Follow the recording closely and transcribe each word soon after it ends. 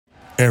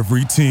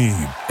Every team,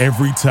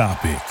 every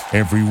topic,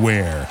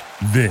 everywhere.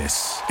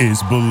 This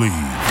is Believe.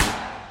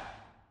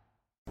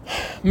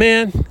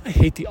 Man, I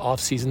hate the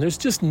offseason. There's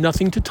just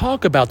nothing to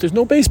talk about. There's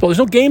no baseball. There's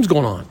no games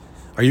going on.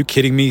 Are you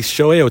kidding me?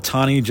 Shohei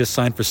Ohtani just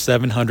signed for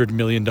 $700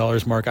 million,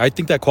 Mark. I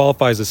think that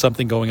qualifies as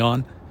something going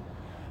on.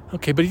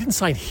 Okay, but he didn't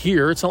sign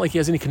here. It's not like he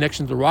has any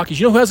connection to the Rockies.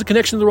 You know who has a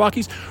connection to the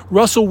Rockies?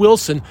 Russell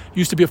Wilson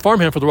used to be a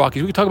farmhand for the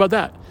Rockies. We can talk about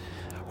that.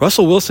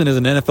 Russell Wilson is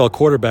an NFL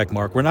quarterback,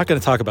 Mark. We're not going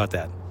to talk about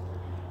that.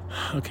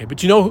 Okay,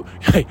 but you know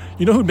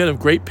who'd been a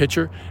great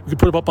pitcher? We could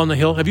put him up on the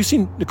hill. Have you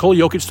seen Nikola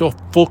Jokic throw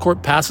full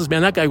court passes?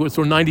 Man, that guy would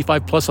throw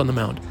 95 plus on the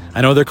mound. I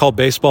know they're called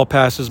baseball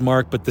passes,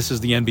 Mark, but this is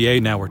the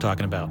NBA now we're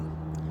talking about.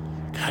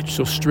 God, you're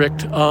so strict.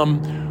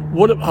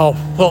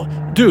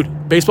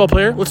 Dude, baseball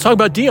player. Let's talk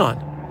about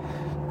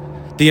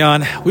Deion.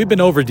 Deion, we've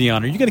been over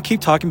Deion. Are you going to keep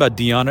talking about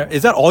Deion?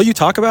 Is that all you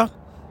talk about?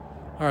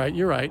 All right,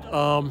 you're right.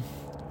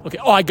 Okay.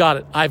 Oh, I got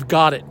it. I've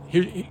got it.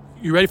 Here,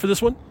 you ready for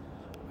this one?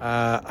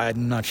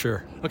 I'm not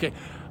sure. Okay.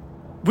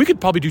 We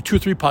could probably do 2 or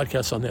 3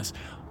 podcasts on this.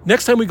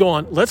 Next time we go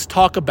on, let's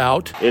talk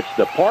about... It's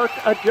the Park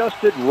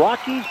Adjusted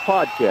Rockies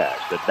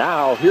podcast. And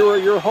now, here are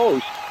your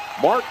hosts,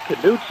 Mark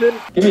Knudsen.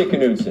 Give me a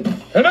Knudsen.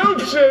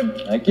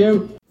 Knudsen! Thank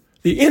you.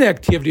 The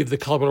inactivity of the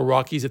Colorado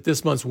Rockies at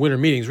this month's winter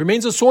meetings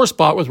remains a sore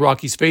spot with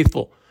Rockies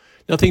faithful.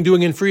 Nothing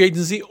doing in free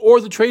agency or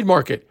the trade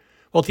market,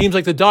 while teams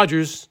like the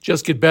Dodgers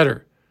just get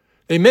better.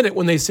 They meant it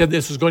when they said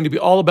this was going to be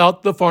all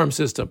about the farm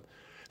system.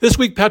 This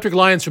week, Patrick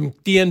Lyons from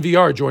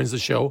DNVR joins the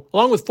show,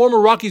 along with former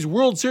Rockies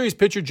World Series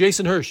pitcher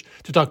Jason Hirsh,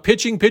 to talk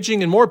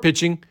pitching, and more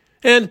pitching,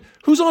 and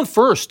who's on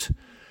first.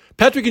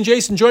 Patrick and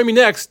Jason join me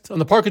next on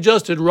the Park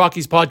Adjusted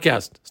Rockies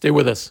podcast. Stay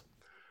with us.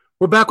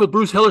 We're back with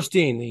Bruce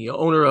Hellerstein, the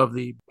owner of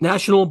the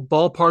National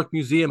Ballpark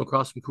Museum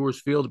across from Coors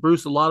Field.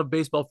 Bruce, a lot of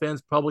baseball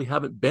fans probably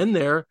haven't been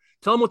there.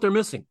 Tell them what they're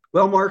missing.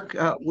 Well, Mark,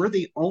 we're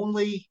the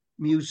only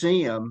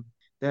museum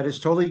that is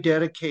totally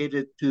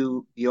dedicated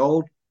to the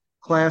old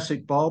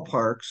classic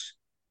ballparks,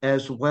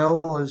 as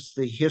well as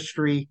the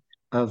history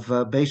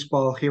of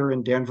baseball here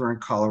in Denver and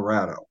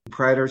Colorado. We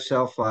pride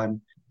ourselves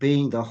on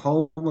being the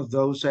home of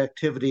those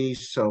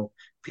activities so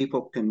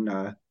people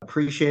can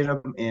appreciate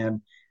them. And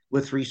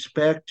with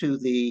respect to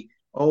the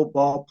old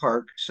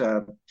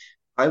ballparks,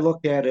 I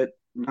look at it,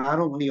 not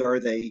only are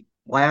they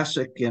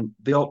classic and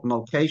built in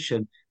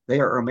location,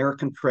 they are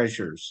American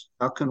treasures.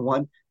 How can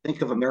one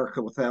think of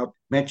America without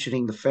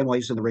mentioning the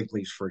Fenways and the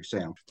Wrigleys, for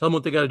example? Tell them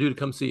what they got to do to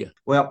come see you.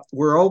 Well,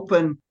 we're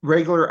open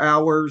regular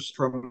hours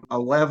from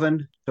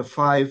 11 to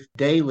 5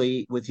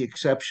 daily, with the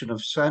exception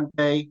of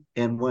Sunday.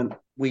 And when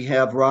we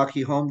have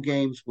Rocky home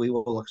games, we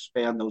will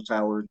expand those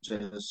hours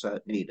as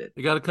needed.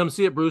 You got to come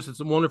see it, Bruce. It's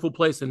a wonderful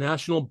place, the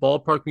National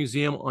Ballpark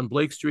Museum on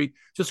Blake Street,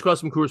 just across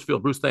from Coors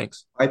Field. Bruce,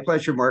 thanks. My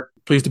pleasure, Mark.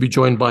 Pleased to be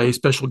joined by a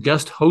special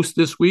guest host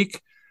this week,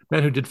 a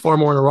man who did far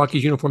more in a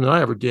Rockies uniform than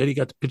I ever did. He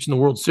got to pitch in the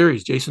World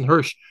Series. Jason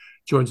Hirsh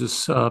joins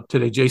us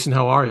today. Jason,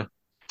 how are you?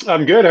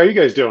 I'm good. How are you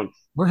guys doing?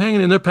 We're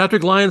hanging in there.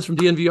 Patrick Lyons from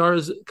DNVR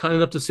is kind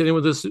enough to sit in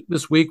with us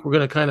this week. We're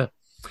going to kind of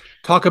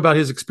talk about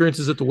his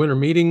experiences at the winter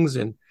meetings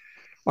and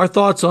our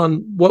thoughts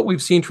on what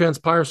we've seen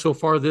transpire so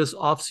far this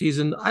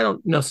offseason. I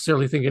don't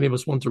necessarily think any of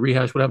us want to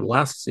rehash what happened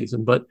last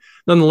season, but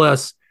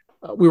nonetheless,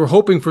 we were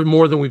hoping for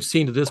more than we've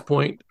seen to this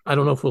point. I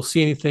don't know if we'll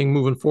see anything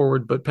moving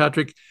forward, but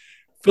Patrick,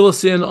 fill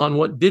us in on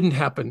what didn't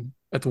happen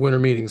at the winter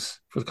meetings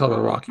for the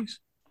Colorado Rockies.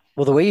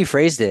 Well, the way you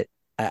phrased it,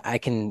 I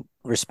can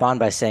respond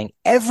by saying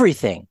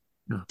everything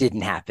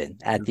didn't happen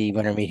at the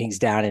winter meetings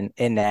down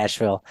in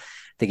Nashville,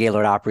 the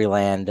Gaylord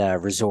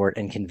Opryland Resort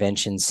and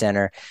Convention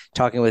Center.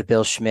 Talking with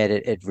Bill Schmidt,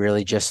 it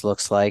really just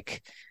looks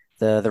like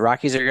the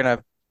Rockies are going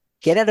to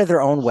get out of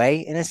their own way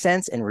in a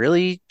sense and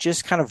really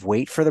just kind of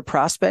wait for the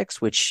prospects,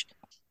 which,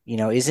 you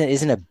know,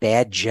 isn't a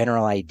bad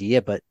general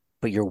idea, but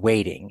you're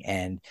waiting.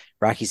 And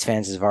Rockies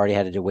fans have already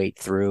had to wait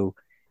through,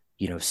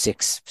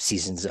 6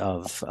 seasons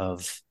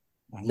of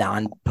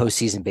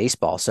non-postseason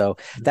baseball. So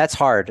that's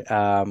hard.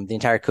 The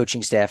entire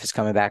coaching staff is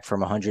coming back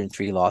from a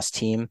 103-loss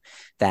team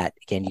that,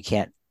 again, you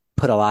can't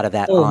put a lot of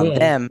that on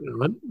them.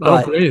 I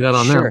don't put any of that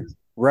on them.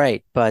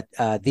 Right. But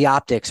the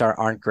optics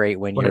aren't great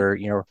when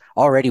you're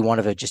already one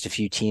of just a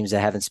few teams that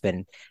haven't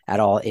been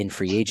at all in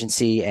free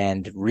agency.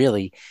 And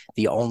really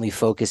the only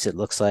focus it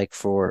looks like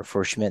for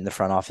Schmidt in the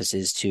front office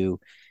is to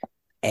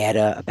add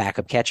a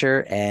backup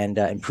catcher and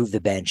improve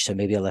the bench. So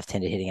maybe a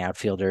left-handed hitting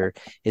outfielder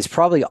is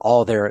probably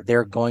all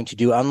they're going to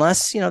do,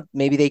 unless,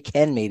 maybe they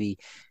can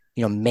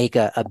make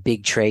a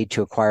big trade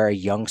to acquire a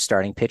young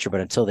starting pitcher.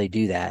 But until they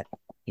do that,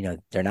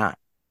 they're not.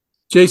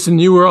 Jason,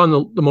 you were on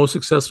the most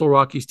successful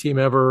Rockies team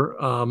ever,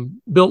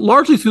 built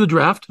largely through the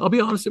draft. I'll be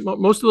honest,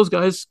 most of those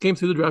guys came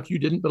through the draft. You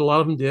didn't, but a lot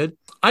of them did.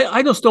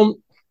 I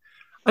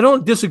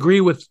don't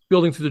disagree with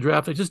building through the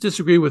draft. I just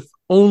disagree with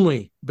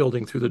only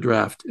building through the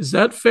draft. Is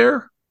that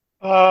fair?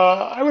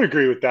 I would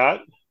agree with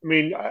that. I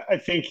mean, I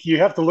think you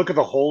have to look at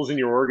the holes in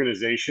your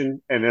organization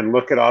and then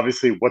look at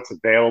obviously what's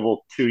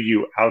available to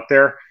you out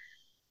there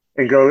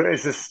and go,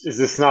 is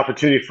this an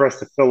opportunity for us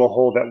to fill a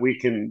hole that we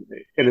can,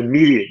 an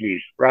immediate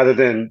need, rather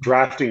than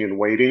drafting and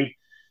waiting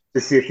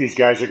to see if these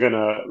guys are going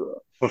to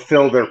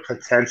fulfill their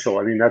potential.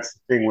 I mean, that's the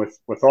thing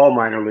with all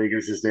minor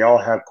leaguers is they all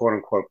have quote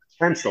unquote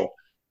potential,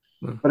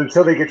 but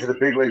until they get to the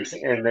big leagues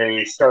and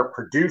they start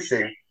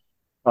producing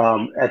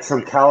at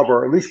some caliber,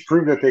 or at least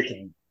prove that they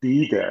can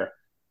be there,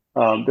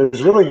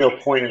 there's really no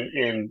point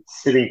in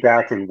sitting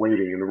back and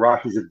waiting. And the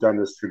Rockies have done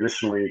this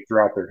traditionally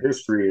throughout their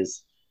history: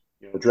 is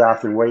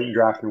draft and wait and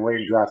draft and wait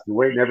and draft and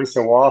wait. And every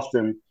so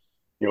often,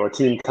 a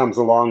team comes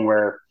along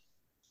where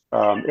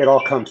it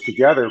all comes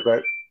together.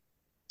 But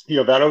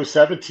that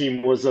 '07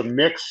 team was a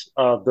mix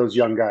of those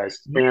young guys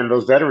and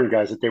those veteran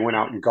guys that they went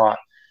out and got.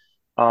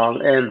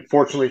 And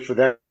fortunately for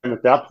them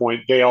at that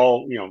point, they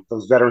all,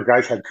 those veteran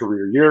guys had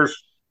career years.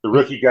 The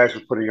rookie guys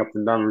were putting up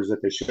the numbers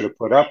that they should have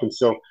put up. And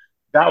so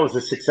that was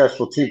a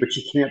successful team, but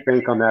you can't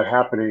bank on that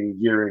happening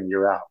year in,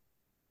 year out.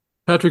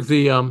 Patrick,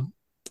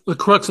 the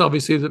crux,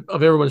 obviously,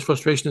 of everyone's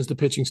frustration is the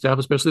pitching staff,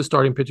 especially the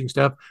starting pitching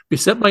staff,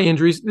 beset by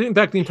injuries. In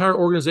fact, the entire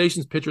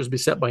organization's pitchers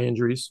beset by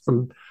injuries,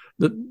 from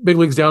the big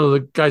leagues down to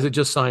the guys that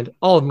just signed.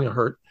 All of them got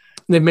hurt.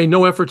 And they've made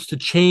no efforts to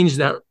change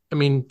that.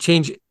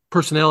 Change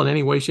personnel in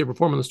any way, shape, or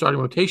form in the starting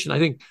rotation. I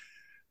think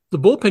the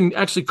bullpen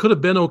actually could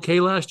have been okay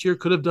last year,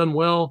 could have done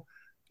well,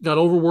 got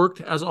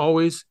overworked, as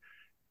always.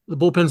 The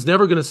bullpen's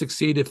never going to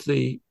succeed if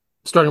the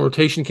starting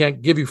rotation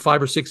can't give you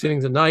 5 or 6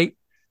 innings a night,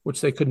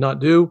 which they could not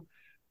do.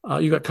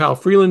 You got Kyle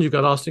Freeland, you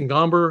got Austin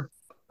Gomber.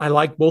 I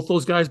like both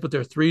those guys, but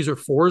they're 3s or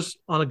 4s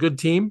on a good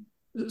team.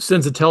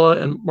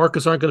 Senzatella and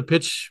Marcus aren't going to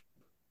pitch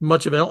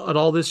much of it at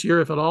all this year,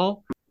 if at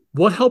all.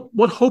 What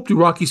hope do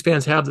Rockies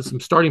fans have that some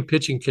starting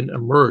pitching can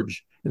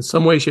emerge in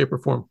some way, shape, or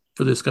form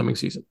for this coming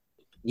season?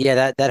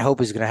 Yeah, that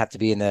hope is going to have to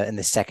be in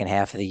the second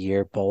half of the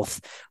year, both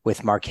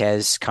with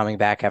Marquez coming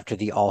back after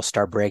the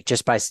All-Star break,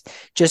 just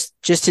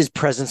his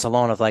presence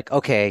alone of like,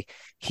 okay,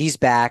 he's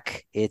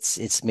back.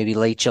 It's maybe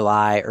late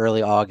July,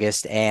 early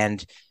August,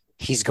 and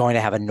he's going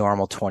to have a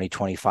normal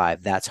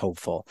 2025. That's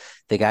hopeful.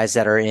 The guys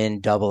that are in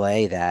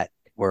Double-A that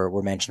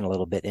were mentioned a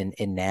little bit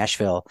in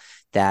Nashville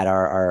that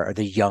are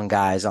the young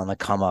guys on the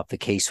come up. The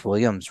Case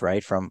Williams,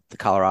 right, from the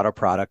Colorado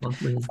product,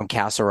 from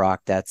Castle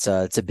Rock. It's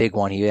a big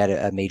one. He had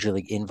a major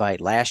league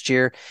invite last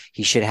year.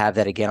 He should have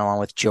that again, along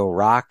with Joe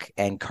Rock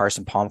and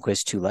Carson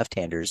Palmquist, 2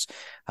 left-handers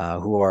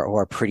who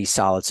are pretty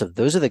solid. So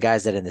those are the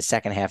guys that in the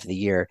second half of the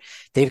year,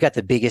 they've got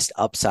the biggest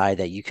upside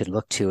that you could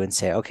look to and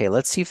say, okay,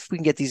 let's see if we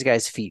can get these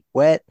guys' feet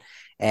wet,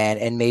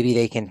 and maybe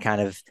they can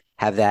kind of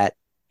have that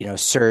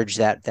surge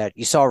that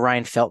you saw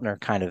Ryan Feltner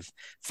kind of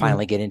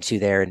finally get into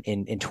there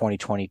in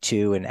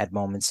 2022 and at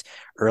moments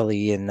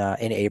early in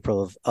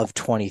April of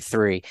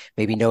 23.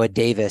 Maybe Noah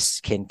Davis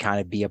can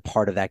kind of be a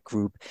part of that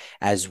group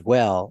as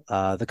well.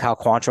 The Kyle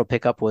Quantrill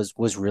pickup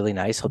was really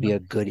nice. He'll be a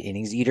good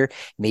innings eater.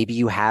 Maybe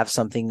you have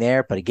something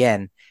there, but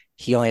again,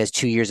 he only has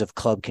 2 years of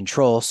club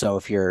control. So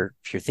if you're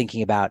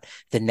thinking about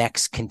the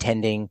next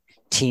contending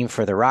team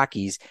for the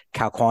Rockies,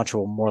 Kyle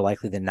Quantrill will more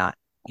likely than not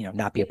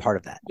be a part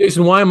of that.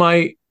 Jason, why am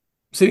I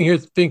sitting here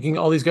thinking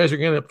all these guys are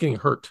going to end up getting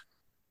hurt?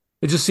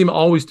 It just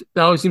always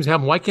seems to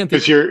happen. Why can't they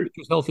be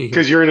healthy?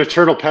 Because you're an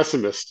eternal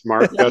pessimist,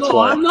 Mark. That's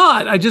why. I'm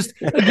not. I just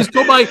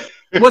go by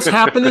what's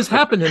happened has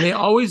happened,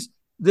 and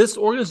this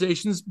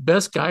organization's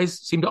best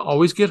guys seem to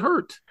always get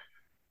hurt.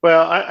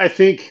 Well, I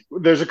think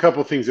there's a couple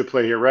of things at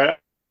play here, right?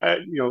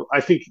 I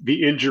think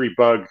the injury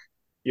bug.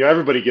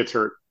 Everybody gets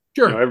hurt.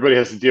 Sure, everybody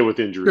has to deal with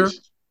injuries.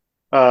 Sure.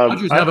 I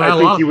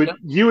think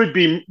you would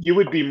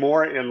be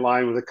more in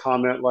line with a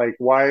comment like,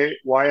 why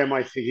am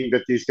I thinking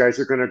that these guys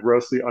are going to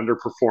grossly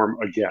underperform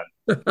again?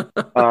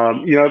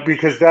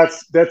 Because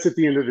that's at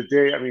the end of the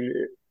day. I mean,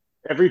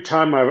 every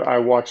time I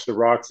watch the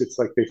Rocks, it's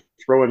like they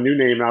throw a new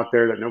name out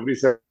there that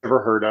nobody's ever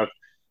heard of,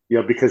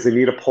 because they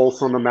need a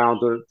pulse on the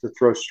mound to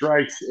throw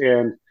strikes,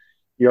 and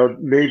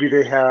maybe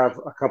they have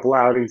a couple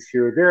outings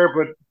here or there,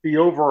 but the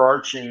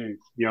overarching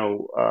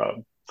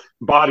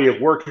body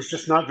of work is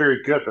just not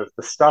very good.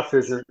 The stuff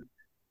isn't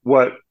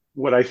what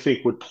I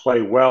think would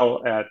play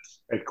well at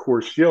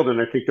Coors Field,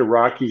 and I think the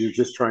Rockies are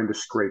just trying to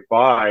scrape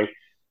by,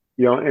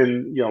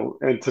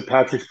 and to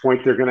Patrick's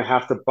point, they're going to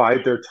have to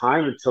bide their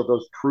time until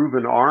those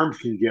proven arms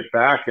can get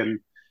back, and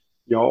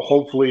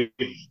hopefully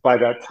by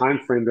that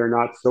time frame they're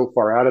not so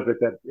far out of it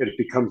that it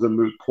becomes a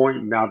moot point.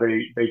 And now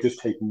they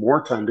just take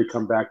more time to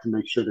come back to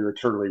make sure they're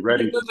eternally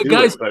ready. The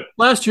guys,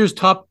 last year's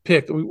top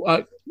pick.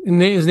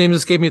 His name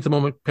escaped me at the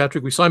moment,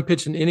 Patrick. We saw him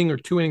pitch an inning or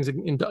 2 innings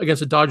against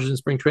the Dodgers in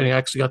spring training. I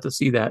actually got to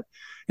see that.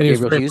 And he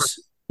was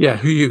Hughes? Yeah,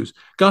 Hughes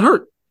got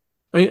hurt.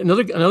 I mean,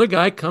 another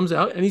guy comes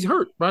out and he's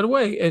hurt right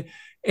away.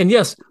 And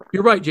yes,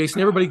 you're right,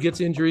 Jason. Everybody gets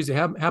injuries. They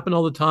happen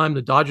all the time.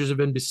 The Dodgers have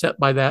been beset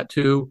by that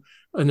too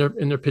in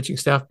their pitching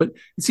staff. But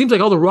it seems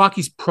like all the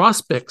Rockies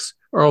prospects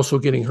are also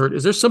getting hurt.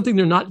 Is there something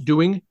they're not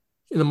doing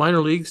in the minor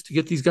leagues to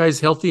get these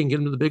guys healthy and get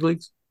them to the big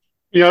leagues?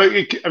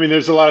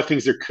 There's a lot of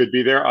things that could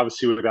be there.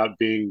 Obviously, without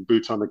being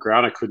boots on the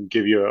ground, I couldn't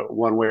give you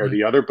one way or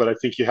the other. But I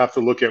think you have to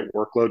look at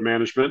workload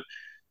management.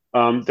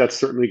 That's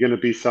certainly going to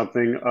be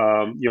something.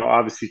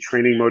 Obviously,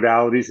 training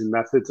modalities and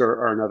methods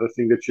are another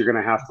thing that you're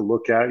going to have to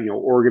look at.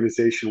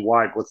 Organization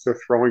wide, what's their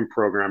throwing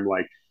program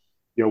like?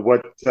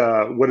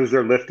 What is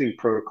their lifting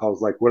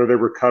protocols like? What are their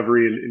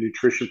recovery and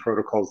nutrition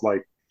protocols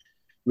like?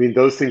 mean,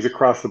 those things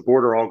across the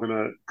board are all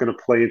gonna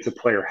play into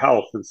player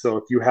health. And so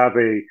if you have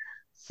a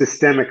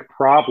systemic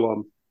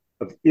problem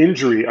of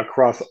injury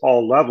across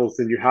all levels,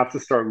 then you have to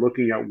start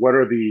looking at what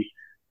are the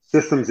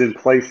systems in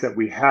place that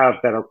we have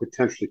that are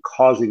potentially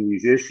causing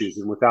these issues.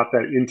 And without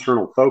that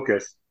internal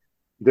focus,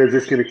 they're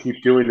just going to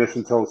keep doing this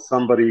until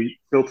somebody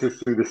filters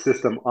through the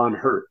system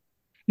unhurt.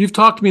 You've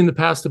talked to me in the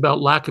past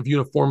about lack of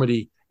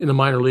uniformity in the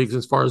minor leagues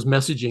as far as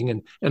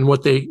messaging and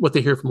what they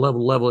hear from level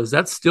to level. Is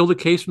that still the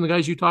case from the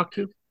guys you talk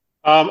to?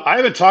 I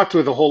haven't talked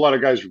with a whole lot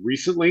of guys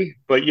recently,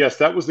 but yes,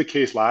 that was the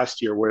case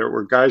last year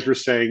where guys were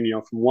saying,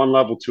 from one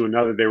level to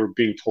another, they were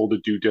being told to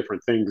do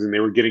different things and they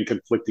were getting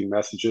conflicting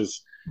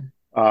messages.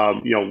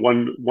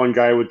 One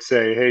guy would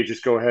say, "Hey,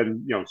 just go ahead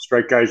and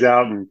strike guys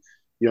out and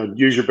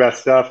use your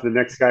best stuff." The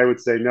next guy would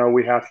say, "No,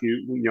 we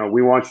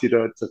want you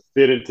to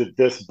fit into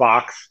this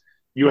box.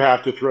 You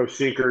have to throw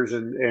sinkers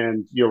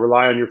and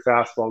rely on your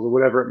fastballs," or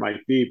whatever it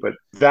might be. But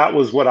that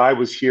was what I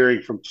was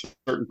hearing from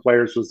certain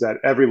players, was that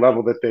every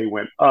level that they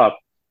went up,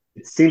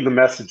 it seemed the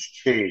message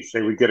changed.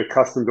 They would get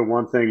accustomed to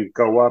one thing,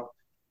 go up,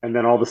 and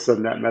then all of a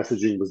sudden that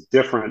messaging was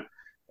different,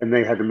 and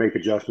they had to make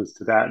adjustments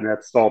to that, and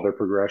that stalled their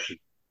progression.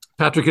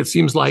 Patrick, it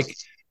seems like,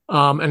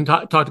 and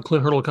talked to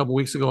Clint Hurdle a couple of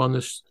weeks ago on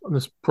this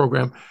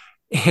program,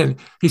 and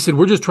he said,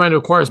 we're just trying to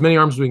acquire as many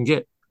arms as we can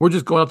get. We're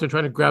just going out there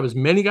trying to grab as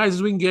many guys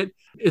as we can get.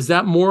 Is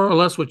that more or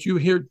less what you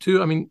hear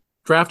too? I mean,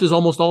 draft is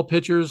almost all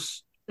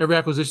pitchers. Every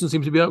acquisition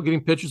seems to be out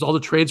getting pitchers. All the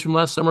trades from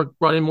last summer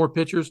brought in more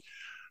pitchers.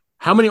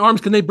 How many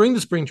arms can they bring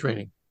to spring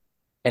training?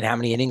 And how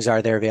many innings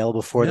are there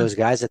available for those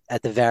guys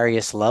at the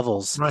various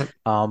levels? Right.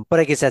 But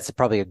I guess that's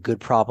probably a good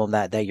problem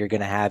that you're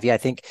going to have. Yeah, I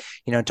think,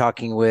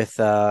 talking with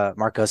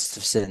Mark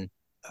Gustafson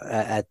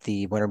at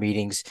the winter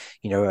meetings,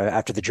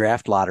 after the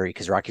draft lottery,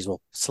 because Rockies will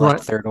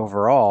select third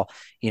overall,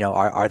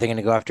 are they going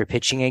to go after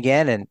pitching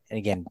again? And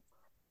again,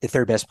 the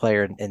third best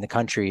player in the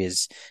country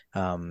is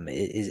an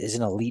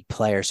elite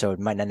player, so it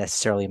might not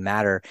necessarily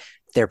matter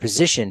their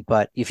position.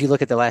 But if you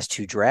look at the last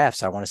two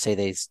drafts, I want to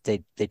say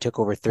they took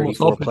over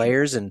 34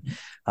 players, and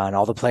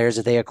all the players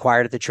that they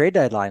acquired at the trade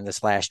deadline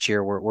this last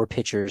year were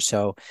pitchers.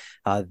 So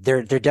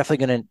they're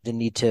definitely going to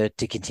need to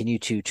continue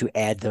to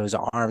add those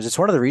arms. It's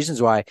one of the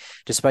reasons why,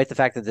 despite the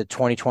fact that the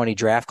 2020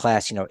 draft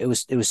class, it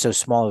was so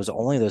small, it was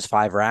only those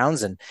 5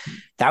 rounds, and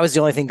that was the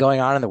only thing going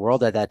on in the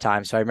world at that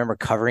time. So I remember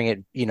covering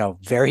it,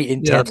 very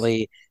intently.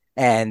 Yes.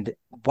 And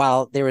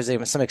while there was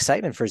some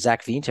excitement for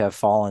Zach Veen to have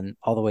fallen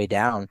all the way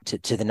down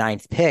to the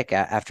 9th pick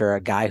after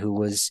a guy who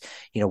was,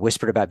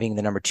 whispered about being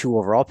the number 2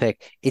 overall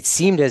pick, it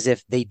seemed as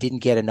if they didn't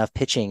get enough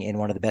pitching in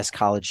one of the best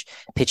college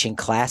pitching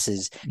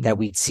classes that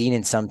we'd seen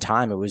in some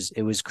time. It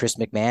was Chris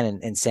McMahon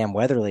and Sam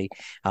Weatherly,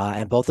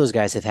 and both those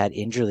guys have had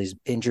injuries.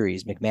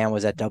 McMahon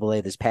was at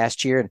AA this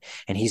past year,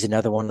 and he's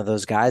another one of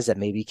those guys that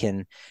maybe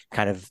can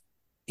kind of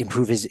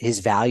improve his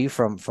value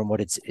from what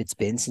it's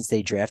been since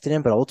they drafted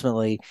him. But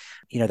ultimately,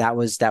 that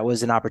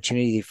was an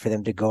opportunity for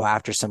them to go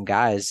after some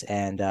guys,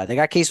 and they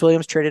got Case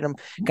Williams, traded him,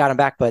 got him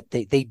back, but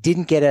they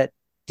didn't get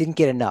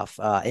enough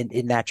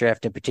in that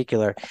draft in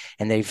particular,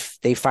 and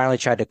they finally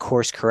tried to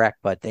course correct,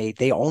 but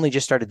they only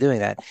just started doing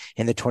that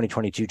in the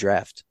 2022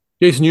 draft.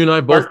 Jason, you and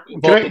I both.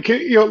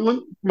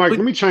 Mike, let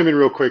me chime in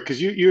real quick,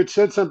 because you had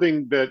said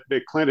something that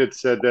Clint had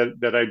said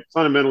that I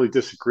fundamentally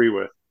disagree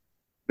with.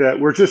 That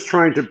we're just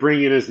trying to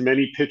bring in as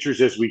many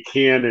pitchers as we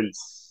can and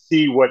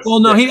see what's. Well,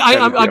 no,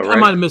 I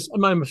might have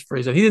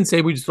misphrased that. He didn't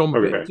say we just throw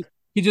them. Okay.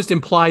 He just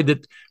implied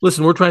that,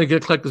 listen, we're trying to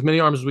collect as many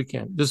arms as we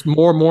can. Just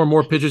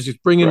more pitchers.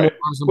 Just bring in more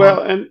arms.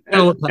 Well,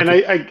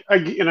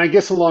 and I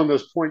guess along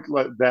those points,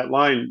 that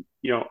line,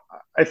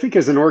 I think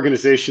as an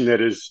organization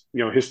that is,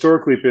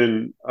 historically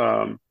been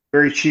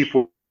very cheap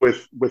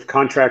with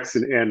contracts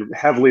and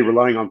heavily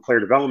relying on player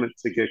development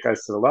to get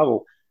guys to the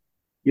level.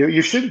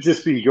 You shouldn't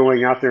just be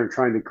going out there and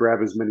trying to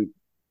grab as many,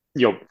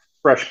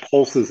 fresh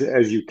pulses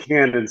as you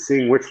can and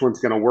seeing which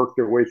one's going to work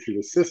their way through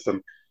the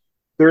system.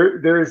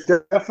 There is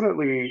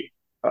definitely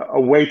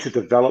a way to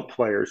develop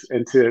players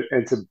and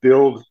to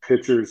build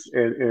pitchers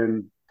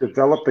and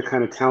develop the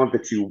kind of talent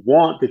that you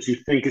want, that you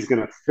think is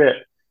going to fit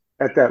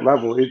at that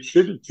level. It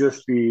shouldn't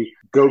just be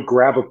go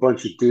grab a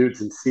bunch of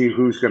dudes and see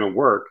who's going to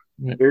work.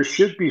 Yeah. There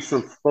should be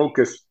some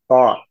focused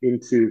thought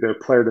into their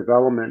player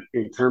development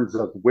in terms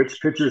of which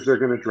pitchers they're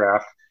going to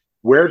draft,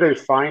 where they're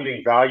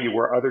finding value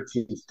where other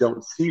teams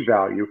don't see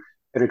value,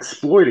 and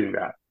exploiting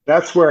that.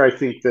 That's where I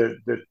think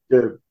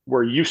that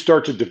where you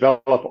start to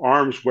develop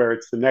arms where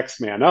it's the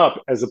next man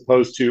up, as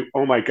opposed to,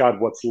 oh my God,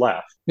 what's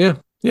left? Yeah.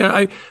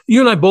 Yeah. You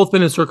and I both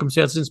been in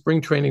circumstances in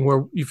spring training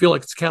where you feel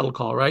like it's cattle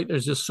call, right?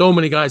 There's just so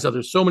many guys out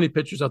there, so many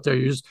pitchers out there.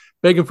 You're just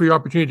begging for your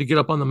opportunity to get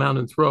up on the mound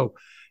and throw.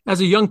 As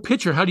a young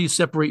pitcher, how do you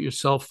separate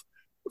yourself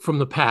from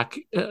the pack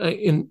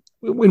in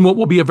what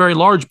will be a very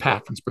large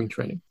pack in spring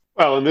training?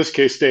 Well, in this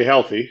case, stay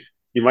healthy.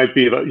 You might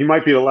be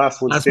the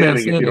last one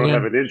standing if you don't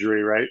have an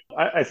injury, right?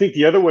 I think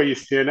the other way you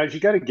stand out, you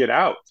got to get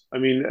out. I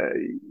mean,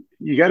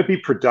 you got to be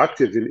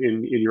productive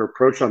in your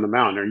approach on the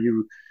mound. Are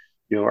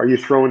you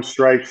throwing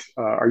strikes?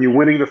 Are you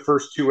winning the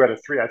first 2 out of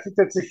 3? I think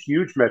that's a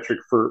huge metric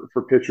for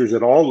pitchers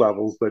at all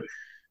levels. But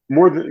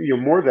more than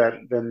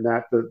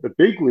that, the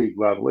big league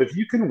level, if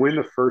you can win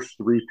the first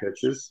three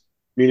pitches,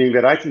 meaning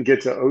that I can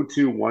get to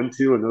 0-2,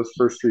 1-2 in those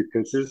first three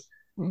pitches,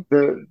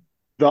 the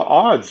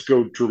odds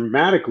go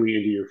dramatically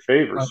into your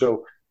favor. Right.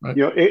 So, Right.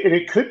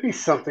 it could be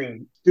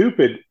something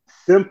stupid,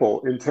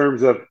 simple in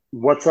terms of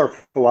what's our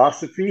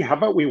philosophy. How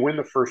about we win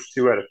the first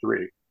two out of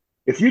three?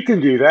 If you can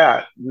do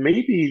that,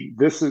 maybe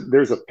there's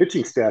a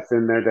pitching staff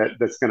in there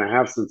that's going to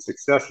have some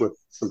success with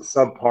some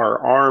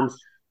subpar arms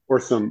or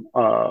some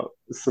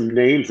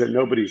names that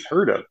nobody's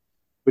heard of.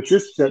 But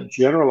just that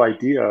general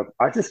idea of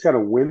I just got to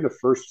win the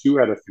first two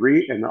out of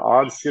three and the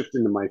odds shift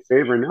into my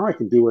favor. And now I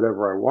can do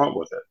whatever I want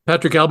with it.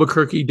 Patrick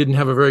Albuquerque didn't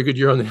have a very good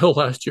year on the hill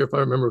last year, if I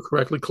remember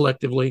correctly,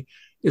 collectively.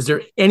 Is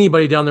there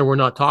anybody down there we're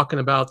not talking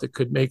about that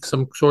could make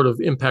some sort of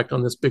impact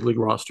on this big league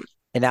roster?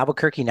 In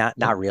Albuquerque,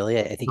 not really.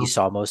 I think you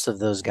saw most of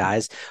those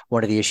guys.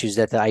 One of the issues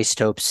that the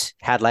Isotopes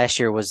had last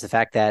year was the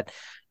fact that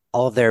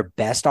all of their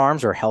best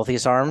arms or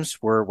healthiest arms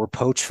were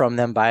poached from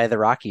them by the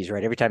Rockies,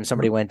 right? Every time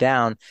somebody went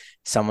down,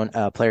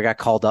 a player got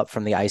called up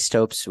from the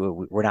Isotopes.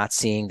 We're not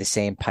seeing the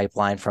same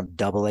pipeline from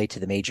AA to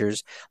the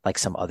majors like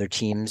some other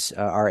teams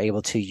are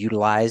able to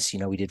utilize.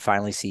 We did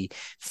finally see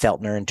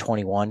Feltner in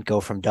 21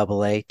 go from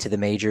AA to the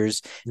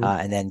majors.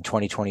 And then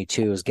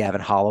 2022 was Gavin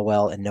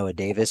Hollowell and Noah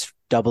Davis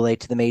AA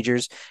to the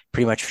majors,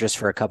 pretty much just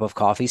for a cup of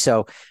coffee.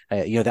 So,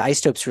 the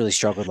Isotopes really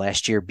struggled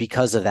last year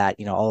because of that.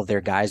 All of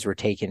their guys were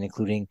taken,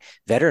 including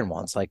veteran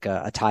ones like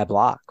a Ty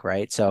Block,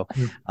 right? So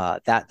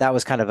that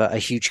was kind of a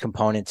huge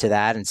component to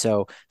that. And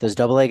so those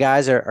AA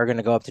guys are going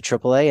to go up to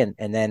AAA,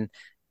 and then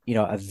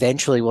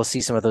eventually we'll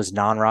see some of those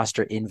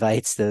non-roster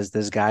invites.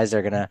 Those guys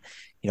are going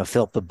to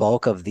fill up the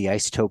bulk of the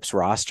Isotopes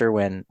roster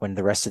when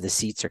the rest of the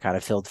seats are kind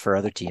of filled for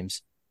other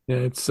teams. Yeah,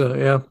 it's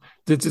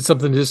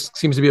something that just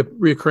seems to be a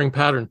reoccurring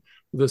pattern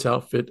with this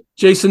outfit.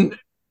 Jason,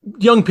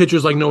 young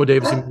pitchers like Noah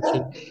Davis,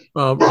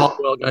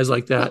 Hopwell, guys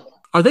like that,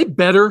 are they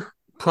better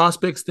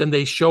prospects than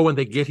they show when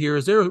they get here?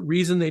 Is there a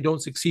reason they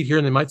don't succeed here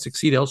and they might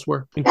succeed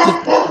elsewhere?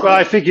 Well,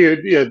 I think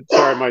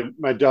sorry,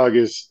 my dog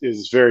is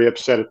very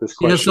upset at this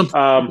question.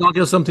 Dog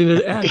has something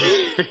to add.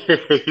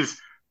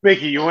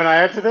 Mickey, you want to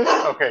add to this?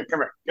 Okay,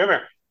 come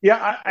here.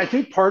 Yeah, I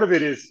think part of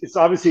it is it's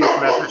obviously it's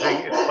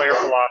messaging, it's player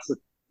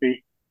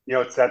philosophy.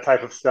 It's that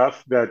type of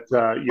stuff that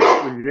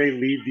when they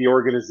leave the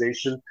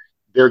organization,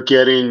 they're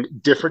getting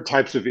different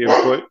types of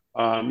input.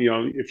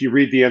 If you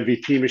read the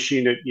MVP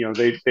machine,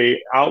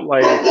 they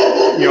outline,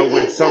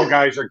 when some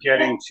guys are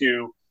getting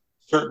to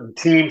certain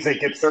teams, they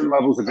get certain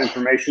levels of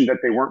information that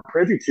they weren't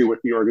privy to with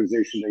the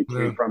organization they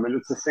came from. And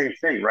it's the same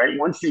thing, right?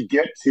 Once you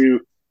get to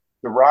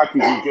the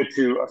Rockies, you get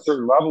to a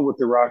certain level with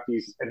the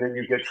Rockies, and then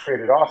you get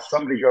traded off.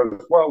 Somebody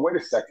goes, well, wait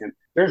a second.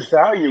 There's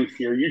value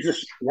here. You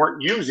just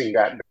weren't using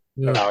that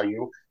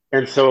value.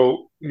 And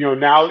so,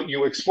 now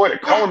you exploit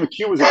it. Colin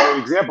McHugh was a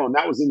great example, and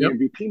that was in the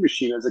MVP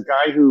machine as a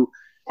guy who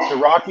the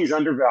Rockies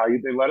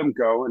undervalued. They let him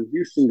go, and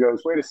Houston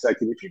goes, wait a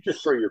second, if you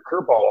just throw your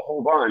curveball a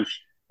whole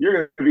bunch, you're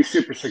going to be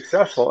super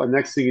successful. And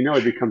next thing you know,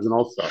 it becomes an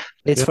all-star.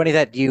 It's funny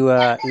that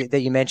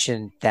you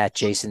mentioned that,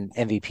 Jason,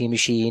 MVP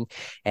machine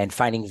and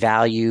finding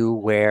value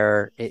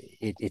where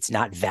it's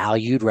not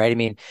valued, right? I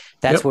mean,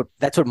 that's what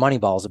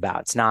Moneyball is about.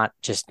 It's not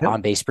just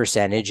on base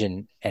percentage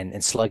and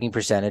slugging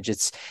percentage.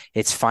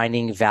 It's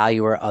finding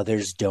value where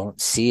others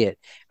don't see it.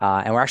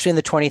 And we're actually in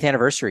the 20th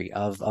anniversary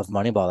of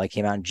Moneyball. That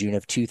came out in June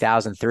of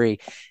 2003.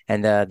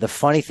 And the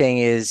funny thing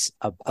is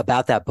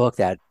about that book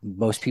that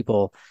most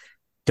people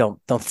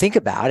don't think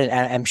about, and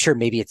I'm sure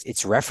maybe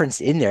it's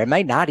referenced in there. It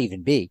might not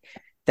even be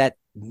that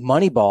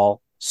Moneyball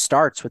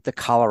starts with the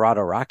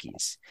Colorado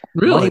Rockies.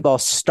 Really?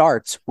 Moneyball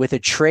starts with a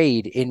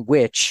trade in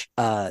which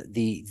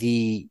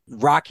the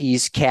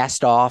Rockies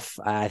cast off,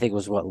 I think it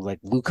was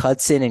Luke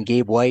Hudson and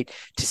Gabe White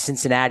to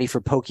Cincinnati for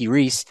Pokey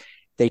Reese.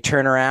 They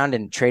turn around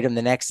and trade him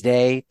the next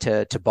day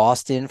to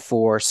Boston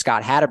for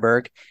Scott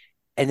Hatteberg,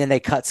 and then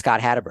they cut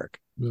Scott Hatteberg.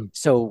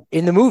 So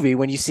in the movie,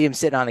 when you see him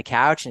sitting on the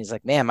couch and he's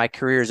like, man, my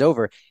career is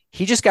over,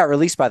 he just got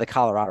released by the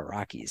Colorado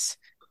Rockies.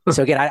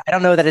 So again, I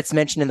don't know that it's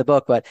mentioned in the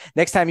book, but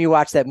next time you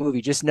watch that movie,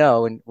 just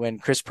know when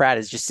Chris Pratt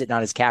is just sitting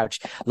on his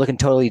couch looking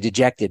totally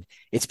dejected,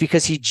 it's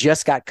because he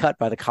just got cut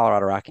by the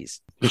Colorado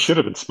Rockies. He should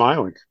have been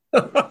smiling.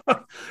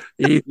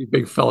 Easy,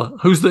 big fella.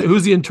 Who's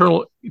the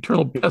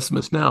eternal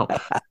pessimist now?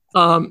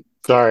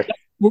 Sorry.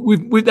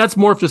 That's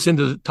morphed us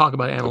into talk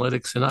about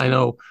analytics, and I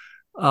know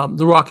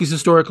the Rockies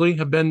historically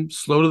have been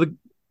slow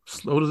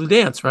to the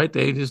dance, right?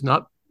 They just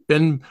not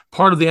been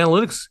part of the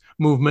analytics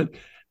movement.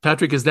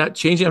 Patrick, is that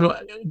changing? I know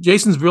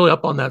Jason's really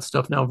up on that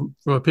stuff now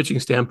from a pitching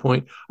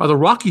standpoint. Are the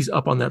Rockies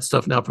up on that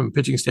stuff now from a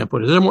pitching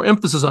standpoint? Is there more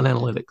emphasis on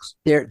analytics?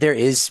 There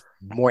is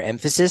more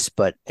emphasis,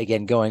 but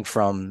again, going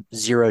from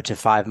 0 to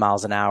 5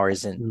 miles an hour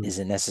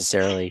isn't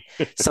necessarily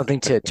something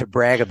to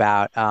brag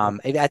about.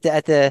 At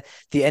the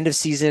end of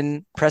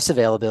season press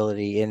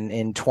availability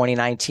in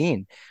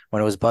 2019,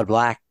 when it was Bud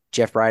Black,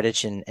 Jeff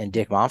Bridich, and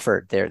Dick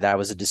Monfort, that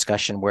was a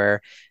discussion where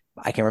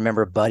I can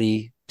remember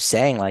Buddy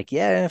saying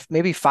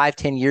maybe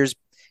 5-10 years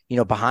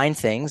behind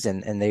things,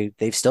 and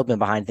they've still been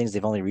behind things.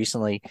 They've only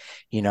recently,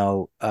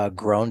 grown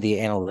the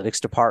analytics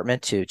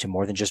department to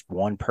more than just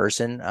one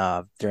person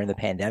during the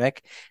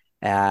pandemic.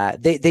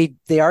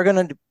 They are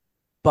going to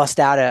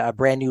bust out a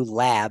brand new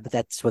lab.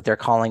 That's what they're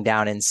calling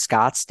down in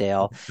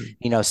Scottsdale,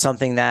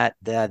 something that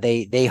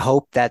they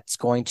hope that's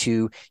going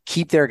to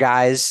keep their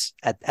guys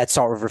at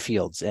Salt River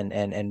Fields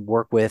and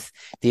work with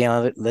the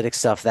analytics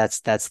stuff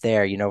that's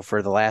there,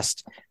 for the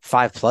last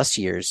 5+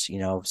 years.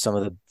 Some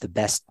of the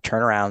best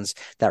turnarounds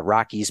that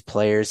Rockies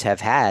players have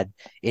had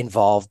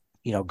involved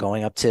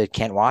going up to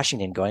Kent,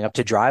 Washington, going up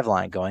to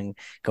Driveline, going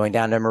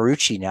down to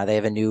Marucci. Now they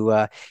have a new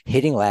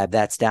hitting lab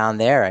that's down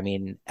there. I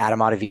mean,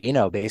 Adam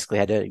Ottavino basically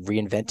had to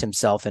reinvent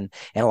himself in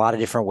a lot of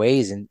different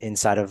ways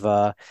inside of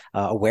a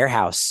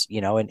warehouse,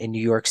 in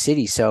New York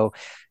City. So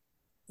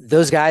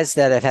those guys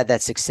that have had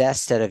that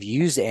success, that have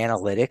used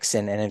analytics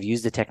and have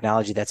used the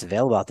technology that's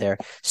available out there,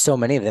 so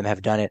many of them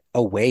have done it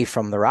away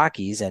from the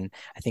Rockies. And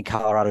I think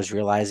Colorado's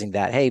realizing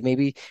that, hey,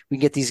 maybe we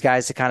can get these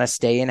guys to kind of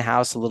stay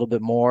in-house a little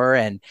bit more,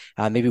 and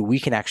maybe we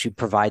can actually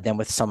provide them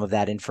with some of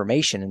that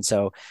information. And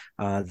so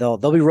they'll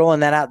be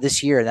rolling that out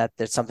this year.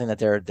 That's something that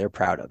they're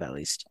proud of, at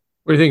least.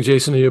 What do you think,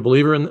 Jason? Are you a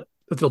believer in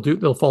that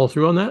they'll follow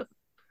through on that?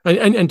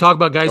 And talk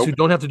about guys who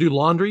don't have to do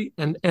laundry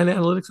and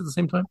analytics at the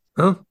same time?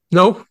 Huh?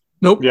 No?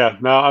 Nope. Yeah,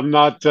 no, I'm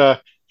not. Show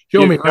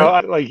me,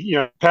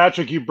 right?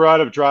 Patrick, you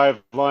brought up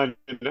Driveline,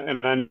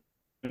 and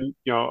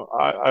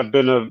I've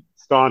been a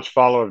staunch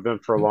follower of them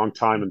for a long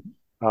time, and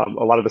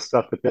a lot of the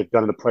stuff that they've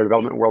done in the player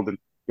development world. And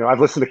I've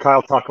listened to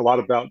Kyle talk a lot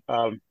about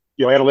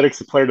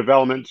analytics and player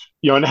development,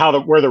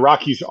 and where the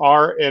Rockies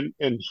are, and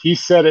he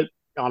said it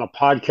on a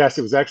podcast.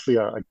 It was actually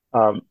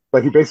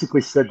but he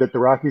basically said that the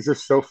Rockies are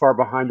so far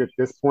behind at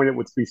this point, it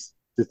would be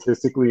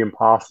statistically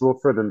impossible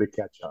for them to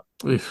catch up.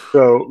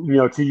 So,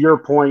 to your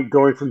point,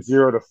 going from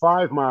 0 to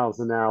 5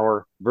 miles an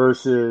hour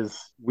versus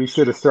we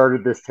should have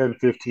started this 10,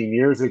 15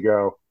 years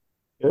ago,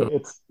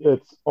 it's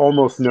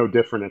almost no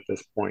different at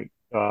this point.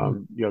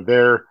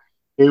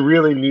 They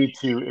really need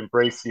to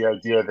embrace the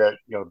idea that,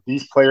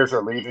 these players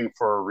are leaving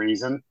for a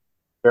reason.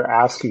 They're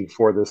asking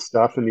for this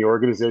stuff, and the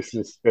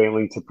organization is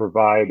failing to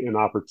provide an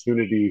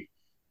opportunity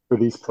for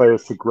these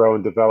players to grow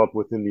and develop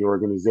within the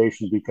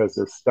organization because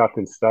they're stuck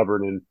and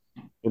stubborn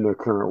in their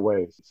current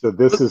ways. So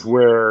this is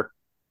where,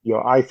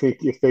 I think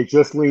if they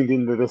just leaned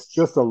into this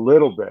just a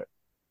little bit,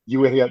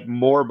 you would get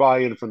more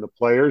buy-in from the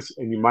players,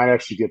 and you might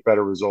actually get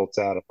better results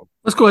out of them.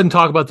 Let's go ahead and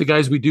talk about the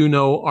guys we do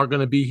know are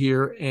going to be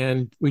here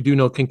and we do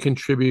know can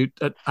contribute.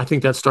 I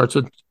think that starts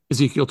with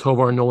Ezekiel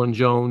Tovar and Nolan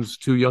Jones,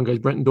 two young guys,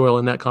 Brenton Doyle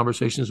in that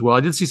conversation as well.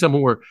 I did see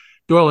someone where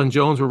Doyle and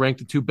Jones were ranked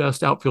the two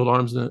best outfield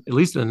arms, at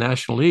least in the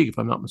National League, if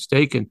I'm not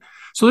mistaken.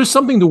 So there's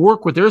something to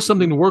work with. There is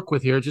something to work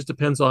with here. It just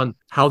depends on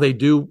how they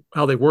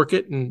work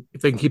it, and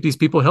if they can keep these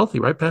people healthy,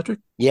 right, Patrick?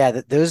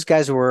 Yeah, those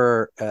guys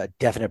were a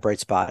definite bright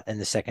spot in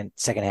the second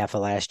half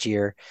of last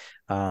year.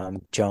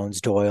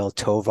 Jones, Doyle,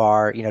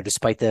 Tovar,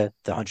 despite the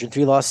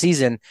 103-loss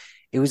season,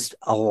 it was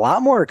a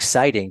lot more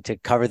exciting to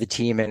cover the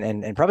team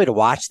and probably to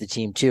watch the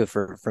team too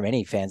for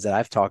many fans that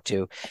I've talked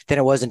to than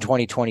it was in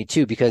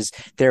 2022, because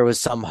there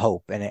was some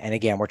hope. And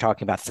again, we're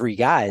talking about 3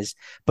 guys,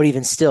 but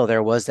even still,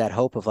 there was that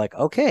hope of like,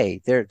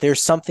 okay,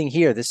 there's something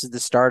here. This is the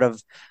start of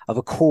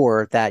a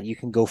core that you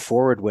can go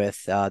forward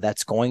with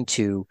that's going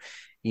to,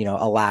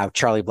 allow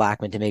Charlie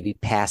Blackmon to maybe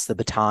pass the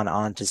baton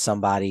on to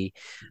somebody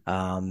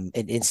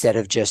instead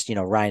of just,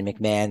 Ryan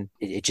McMahon,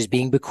 it just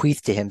being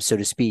bequeathed to him, so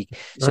to speak.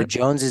 Right. So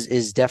Jones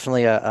is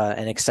definitely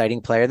an exciting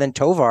player. Then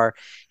Tovar,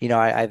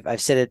 I've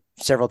said it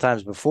several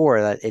times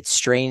before that it's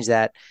strange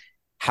that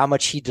how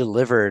much he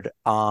delivered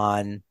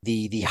on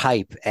the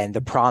hype and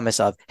the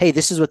promise of, hey,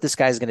 this is what this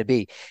guy is going to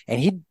be. And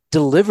he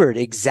delivered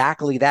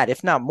exactly that,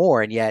 if not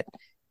more. And yet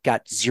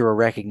got zero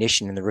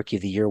recognition in the Rookie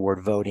of the Year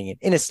award voting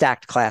in a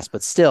stacked class,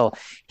 but still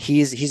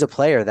he's a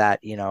player that,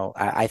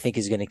 I think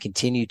is going to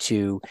continue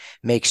to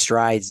make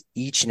strides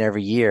each and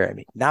every year. I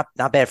mean, not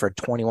bad for a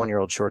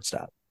 21-year-old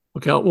shortstop.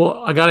 Okay.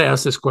 Well, I got to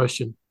ask this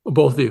question,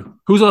 both of you.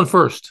 Who's on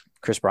first?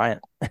 Chris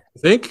Bryant.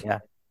 Think?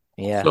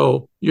 Yeah.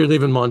 So you're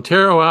leaving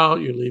Montero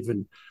out, you're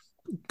leaving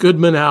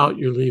Goodman out,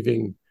 you're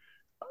leaving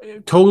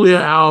Toglia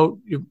out,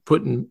 you're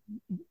putting,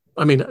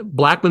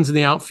 Blackman's in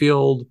the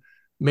outfield,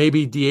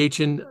 maybe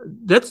DHing.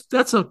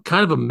 That's a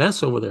kind of a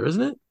mess over there,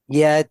 isn't it?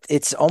 Yeah,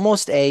 it's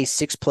almost a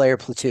 6-player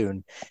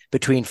platoon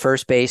between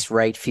first base,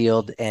 right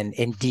field, and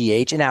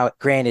DH. And now,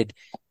 granted,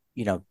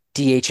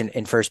 DH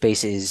and first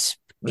base is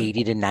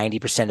 80 to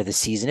 90% of the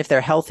season, if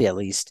they're healthy at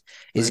least,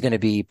 is going to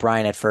be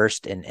Bryant at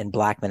first and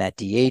Blackmon at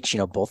DH.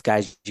 Both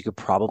guys you could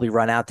probably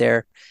run out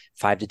there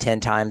 5 to 10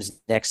 times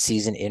next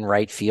season in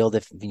right field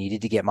if you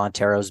needed to get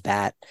Montero's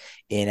bat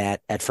in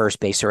at first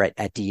base or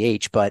at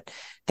DH. But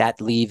that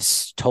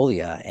leaves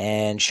Tolia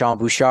and Sean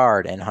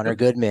Bouchard and Hunter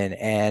Goodman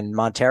and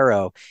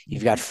Montero.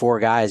 You've got 4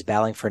 guys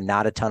battling for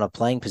not a ton of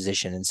playing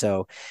position. And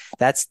so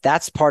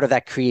that's part of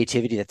that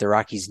creativity that the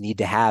Rockies need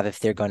to have if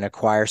they're going to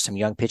acquire some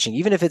young pitching,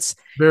 even if it's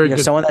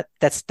someone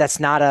that's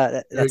not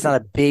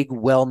a big,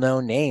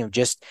 well-known name.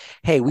 Just,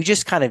 hey, we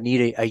just kind of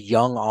need a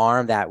young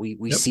arm that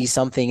we see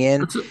something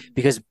in,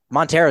 because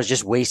Montero is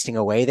just wasting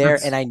away there.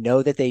 And I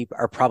know that they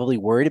are probably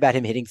worried about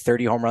him hitting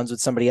 30 home runs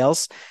with somebody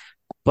else.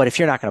 But if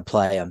you're not going to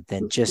play him,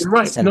 then just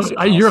right. Send him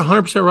you're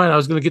 100% right. I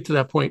was going to get to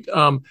that point.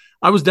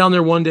 I was down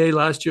there one day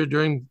last year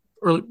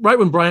right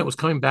when Bryant was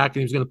coming back and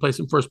he was going to play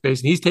some first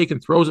base, and he's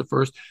taking throws at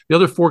first. The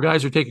other 4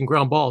 guys are taking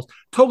ground balls.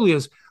 Toglia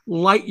is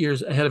light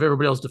years ahead of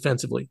everybody else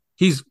defensively.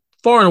 He's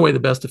far and away the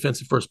best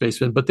defensive first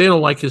baseman, but they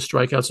don't like his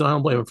strikeouts, and I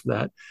don't blame him for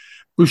that.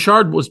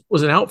 Bouchard was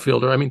an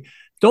outfielder. I mean,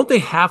 don't they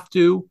have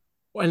to,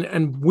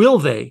 and will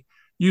they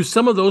use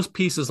some of those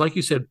pieces, like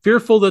you said,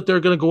 fearful that they're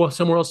going to go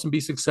somewhere else and be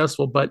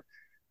successful, but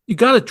you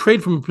got to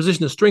trade from a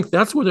position of strength.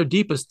 That's where they're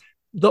deepest.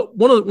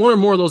 One or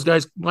more of those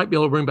guys might be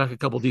able to bring back a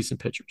couple of decent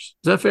pitchers.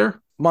 Is that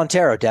fair?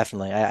 Montero,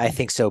 definitely. I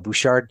think so.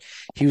 Bouchard,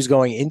 he was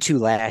going into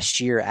last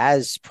year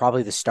as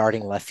probably the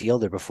starting left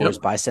fielder before his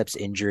biceps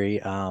injury.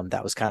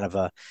 That was kind of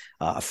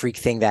a freak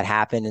thing that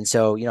happened. And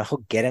so,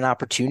 he'll get an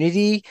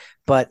opportunity,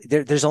 but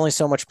there's only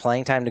so much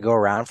playing time to go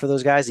around for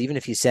those guys. Even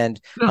if you send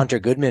Hunter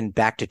Goodman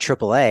back to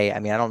AAA, I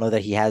mean, I don't know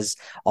that he has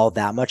all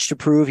that much to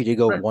prove. He did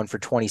go 1 for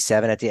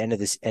 27 at the end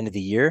of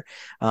the year.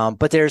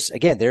 But there's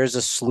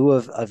a slew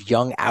of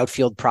young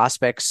outfield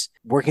prospects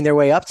working their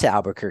way up to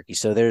Albuquerque.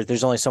 So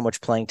there's only so much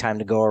playing time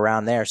to go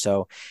around there.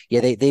 So yeah,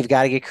 they've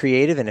got to get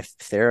creative. And if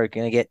they're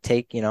going to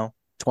take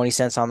 20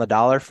 cents on the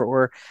dollar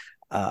for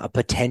a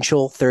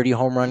potential 30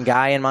 home run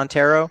guy in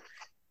Montero,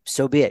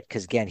 so be it.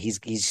 Because again, he's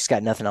just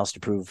got nothing else to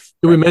prove.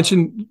 Did we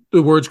mention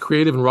the words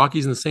creative and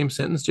Rockies in the same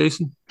sentence,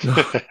 Jason?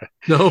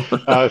 No.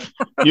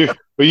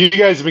 You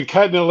guys have been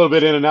cutting a little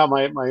bit in and out.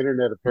 My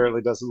internet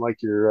apparently doesn't like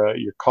your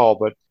call,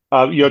 but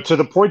to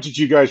the point that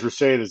you guys were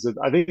saying is that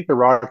I think the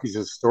Rockies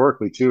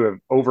historically too have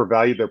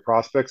overvalued their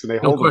prospects, and they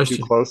hold them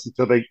too close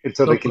until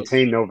they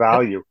contain no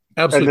value.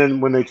 Absolutely. And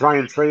then when they try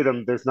and trade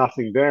them, there's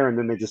nothing there, and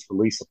then they just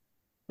release them.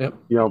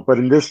 Yep. But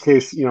in this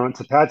case,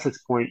 to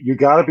Patrick's point, you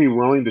got to be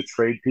willing to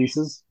trade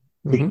pieces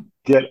to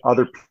get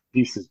other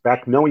pieces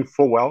back, knowing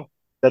full well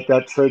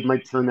that trade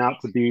might turn out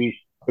to be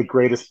the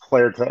greatest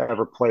player to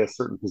ever play a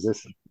certain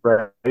position.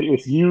 Right?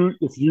 If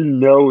you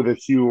know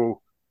that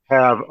you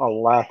have a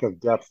lack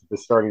of depth at the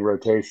starting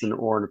rotation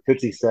or in a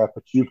pitching staff,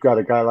 but you've got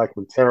a guy like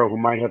Montero who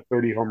might have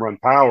 30 home run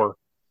power,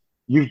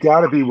 you've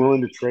got to be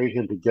willing to trade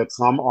him to get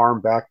some go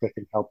back that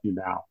can help you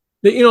now.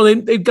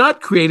 They got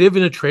creative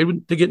in a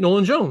trade to get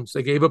Nolan Jones.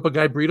 They gave up a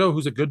guy, Brito,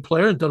 who's a good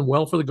player and done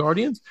well for the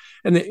Guardians.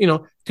 And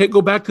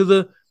go back to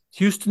the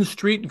Houston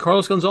Street and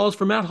Carlos Gonzalez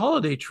for Matt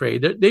Holliday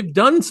trade. They've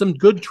done some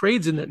good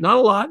trades in it. Not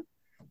a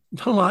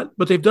lot,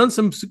 but they've done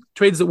some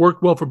trades that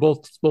worked well for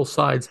both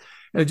sides.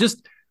 And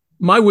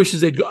my wish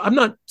is I'm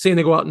not saying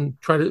they go out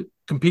and try to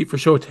compete for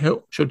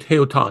Shohei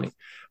Ohtani,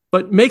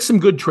 but make some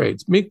good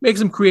trades, make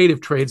some creative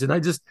trades.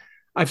 And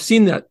I've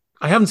seen that.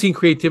 I haven't seen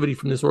creativity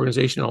from this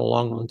organization in a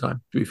long, long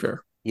time, to be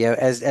fair. Yeah,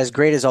 as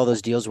great as all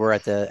those deals were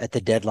at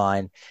the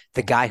deadline,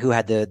 the guy who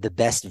had the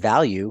best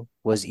value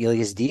was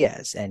Elias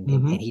Diaz, and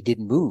he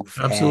didn't move.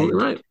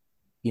 Absolutely right.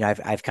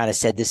 I've kind of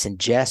said this in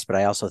jest, but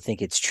I also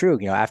think it's true.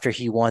 After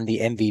he won the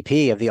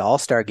MVP of the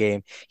All-Star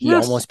game, he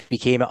almost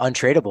became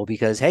untradeable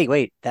because, hey,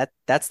 wait,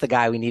 that's the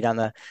guy we need on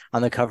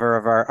the cover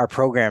of our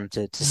program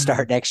to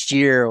start next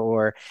year,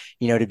 or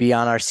to be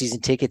on our season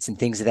tickets and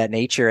things of that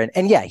nature.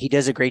 And yeah, he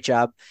does a great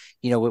job,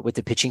 with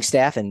the pitching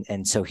staff,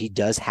 and so he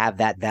does have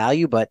that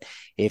value. But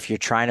if you're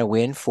trying to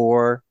win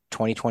for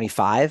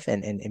 2025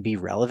 and be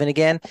relevant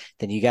again,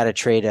 then you got to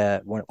trade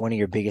one of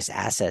your biggest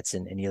assets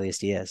in Elias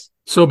Diaz.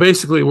 So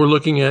basically we're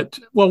looking at,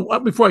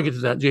 before I get to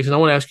that, Jason, I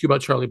want to ask you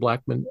about Charlie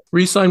Blackmon.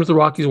 Re-signed with the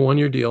Rockies, a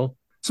 1-year deal.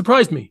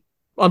 Surprised me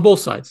on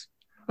both sides.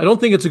 I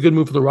don't think it's a good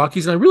move for the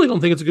Rockies, and I really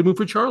don't think it's a good move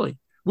for Charlie.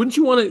 Wouldn't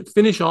you want to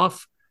finish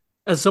off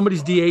as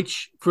somebody's DH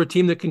for a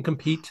team that can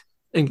compete?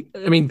 And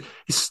I mean,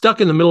 he's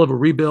stuck in the middle of a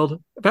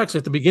rebuild. Actually,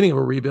 at the beginning of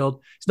a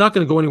rebuild. He's not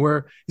going to go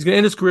anywhere. He's going to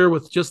end his career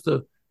with just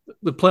the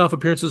playoff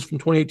appearances from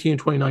 2018 and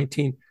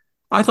 2019.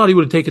 I thought he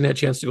would have taken that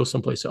chance to go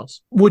someplace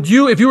else. Would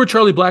you, if you were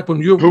Charlie Blackmon,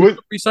 would you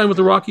re-sign with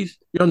the Rockies?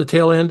 You're on the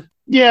tail end.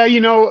 Yeah,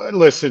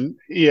 listen.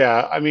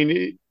 Yeah, I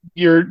mean,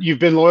 you've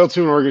been loyal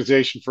to an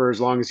organization for as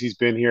long as he's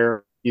been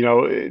here.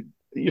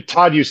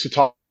 Todd used to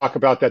talk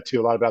about that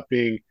too, a lot about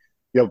being,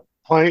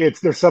 playing.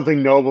 There's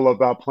something noble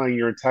about playing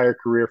your entire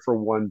career for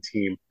one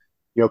team.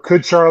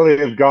 Could Charlie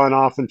have gone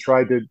off and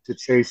tried to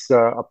chase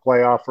a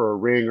playoff or a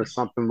ring or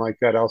something like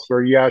that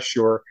elsewhere? Yeah,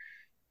 sure.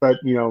 But,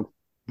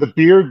 the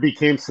beard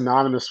became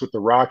synonymous with the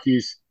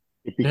Rockies.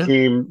 It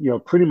became,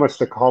 pretty much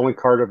the calling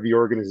card of the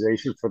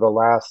organization for the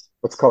last,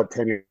 let's call it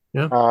 10 years.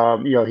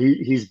 Yeah.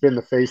 He's been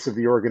the face of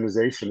the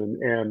organization.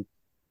 And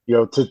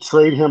to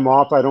trade him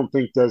off, I don't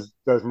think does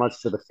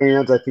much to the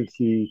fans. I think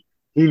he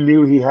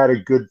knew he had a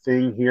good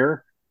thing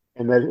here.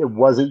 and that it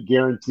wasn't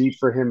guaranteed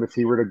for him if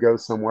he were to go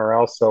somewhere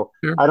else. So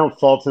Sure. I don't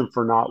fault him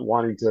for not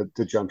wanting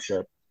to jump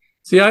ship.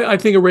 See, I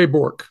think of Ray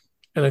Bork,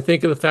 and I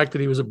think of the fact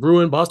that he was a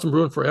Bruin, Boston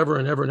Bruin forever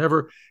and ever and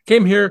ever.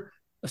 Came here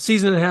a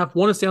season and a half,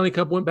 won a Stanley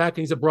Cup, went back,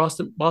 and he's a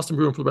Boston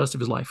Bruin for the rest of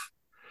his life.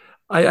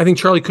 I think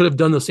Charlie could have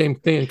done the same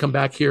thing and come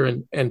back here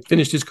and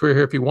finished his career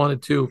here if he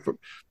wanted to. For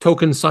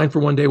tokens, sign for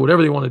one day,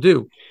 whatever they want to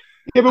do.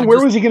 Yeah, but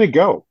where was he going to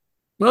go?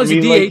 Well,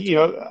 he's a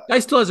DH. Guy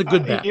still has a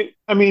good bat. He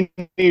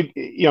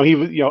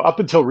was, up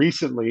until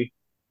recently,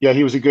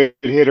 he was a good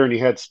hitter and he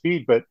had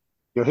speed, but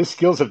his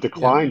skills have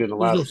declined in the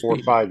last 4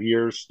 or 5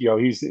 years.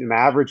 He's an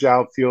average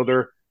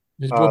outfielder.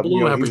 He's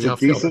below average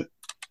outfielder.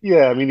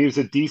 He's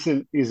a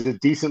decent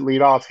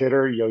leadoff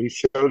hitter. He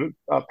showed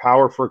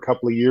power for a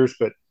couple of years,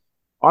 but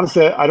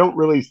honestly, I didn't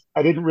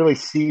really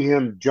see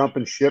him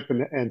jumping ship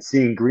and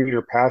seeing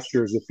greener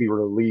pastures if he were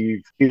to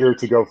leave here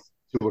to go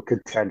to a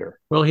contender.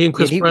 Well, he and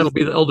Chris Bryant will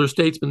be the elder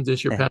statesmen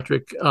this year,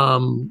 Patrick.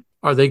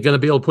 Are they going to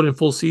be able to put in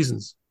full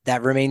seasons?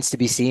 That remains to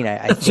be seen.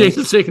 I think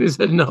Jason's shaking his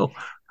head no.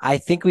 I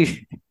think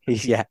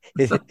his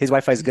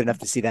Wi-Fi is good enough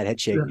to see that head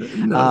shake.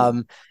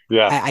 No.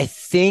 I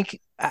think,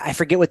 I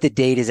forget what the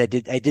date is. I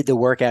did the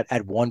work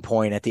at one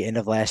point at the end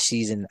of last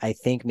season. I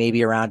think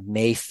maybe around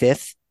May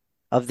 5th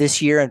of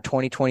this year in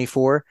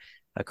 2024,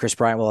 Chris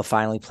Bryant will have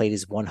finally played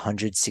his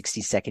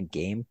 162nd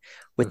game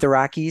with the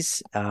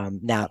Rockies.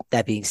 Now,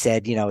 that being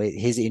said,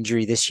 his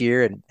injury this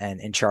year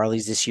and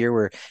Charlie's this year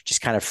were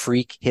just kind of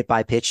freak hit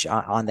by pitch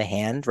on the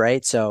hand,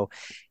 right? So,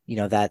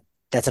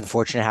 that's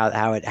unfortunate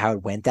how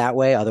it went that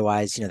way.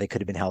 Otherwise, they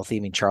could have been healthy. I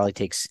mean, Charlie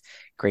takes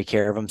great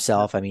care of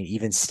himself. I mean,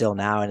 even still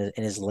now in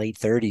his late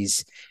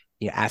 30s,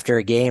 after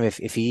a game,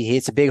 if he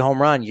hits a big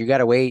home run, you got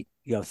to wait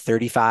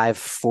 35,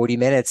 40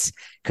 minutes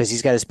because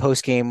he's got his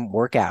post-game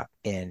workout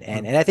in.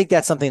 And I think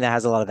that's something that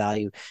has a lot of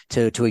value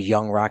to a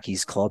young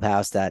Rockies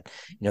clubhouse that,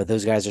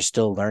 those guys are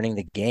still learning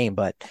the game.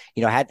 But,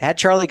 had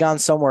Charlie gone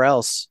somewhere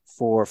else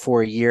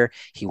for a year,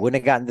 he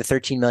wouldn't have gotten the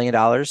 $13 million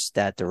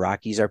that the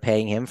Rockies are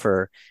paying him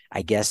for,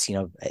 I guess,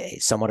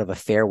 somewhat of a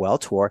farewell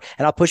tour.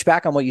 And I'll push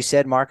back on what you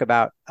said, Mark,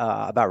 about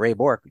Ray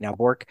Bork. Now,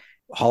 Bork,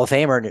 Hall of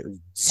Famer,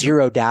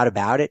 zero doubt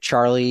about it.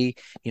 Charlie,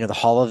 the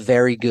Hall of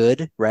Very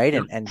Good, right?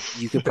 And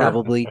you could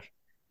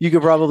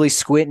probably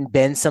squint and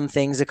bend some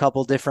things a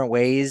couple different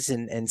ways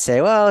and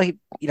say, well,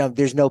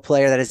 there's no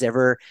player that has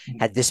ever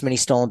had this many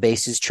stolen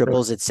bases,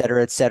 triples, et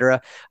cetera, et cetera.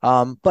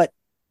 But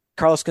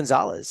Carlos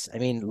Gonzalez, I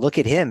mean, look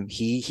at him.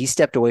 He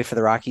stepped away for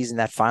the Rockies in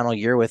that final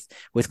year with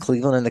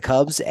Cleveland and the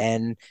Cubs,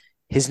 and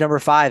his number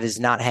 5 is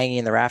not hanging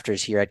in the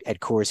rafters here at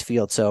Coors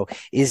Field. So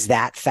is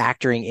that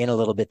factoring in a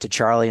little bit to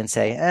Charlie and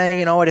say,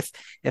 you know what,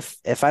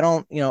 if I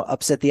don't,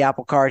 upset the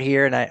apple cart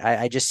here and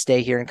I just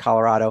stay here in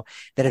Colorado,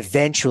 then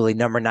eventually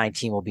number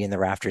 19 will be in the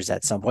rafters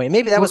at some point. And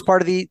maybe that was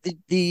part of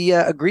the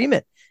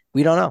agreement.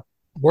 We don't know.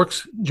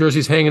 Bork's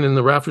jersey's hanging in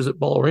the rafters at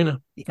Ball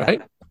Arena,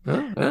 right?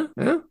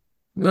 Yeah.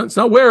 No, it's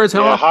not where, it's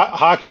how.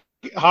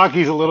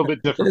 Hockey's a little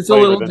bit different. It's a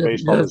little different.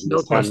 Baseball is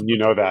this time, you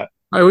know that.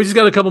 All right, we just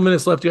got a couple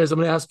minutes left, guys. I'm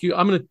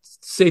going to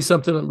say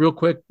something real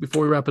quick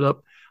before we wrap it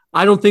up.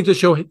 I don't think that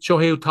Shohei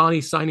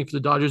Ohtani signing for the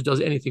Dodgers does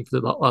anything for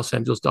the Los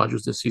Angeles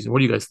Dodgers this season. What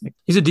do you guys think?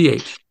 He's a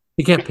DH.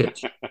 He can't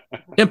pitch.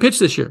 Can't pitch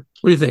this year.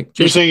 What do you think,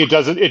 Jason? You're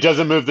saying it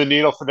doesn't move the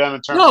needle for them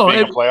in terms of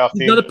being a playoff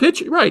team? He's not a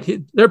pitcher, right?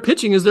 Their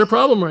pitching is their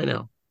problem right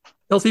now.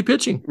 Healthy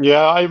pitching.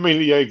 Yeah, I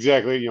mean,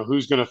 exactly.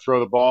 Who's going to throw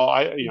the ball?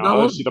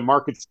 Obviously the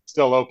market's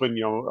still open.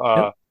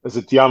 Is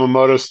it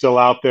Yamamoto still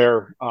out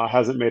there?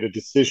 Hasn't made a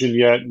decision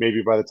yet.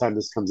 Maybe by the time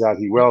this comes out,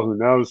 he will. Who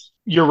knows?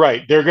 You're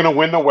right. They're going to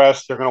win the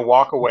West. They're going to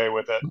walk away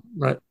with it.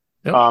 Right.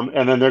 Yep.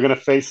 And then they're going to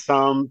face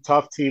some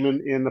tough team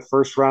in the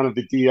first round of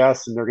the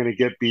DS, and they're going to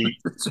get beat.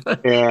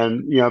 Right.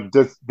 And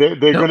they're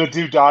going to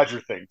do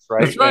Dodger things,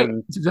 right? That's right.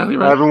 And that's exactly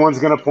right. Everyone's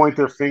going to point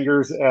their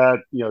fingers at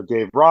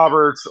Dave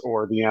Roberts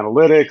or the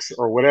analytics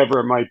or whatever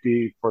it might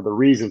be for the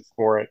reason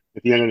for it.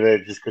 At the end of the day,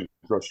 they just couldn't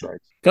throw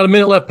strikes. Got a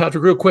minute left,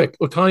 Patrick. Real quick,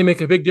 Ohtani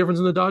make a big difference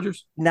in the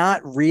Dodgers?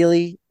 Not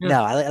really. Yeah.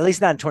 No, at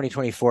least not in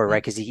 2024,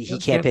 right? Because he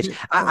can't pitch.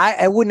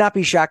 I would not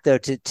be shocked though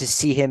to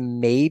see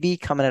him maybe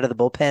coming out of the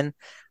bullpen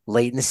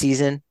late in the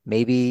season,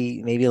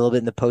 maybe a little bit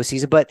in the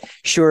postseason, but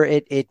sure,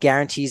 it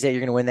guarantees that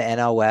you're going to win the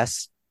NL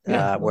West.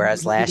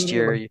 Whereas last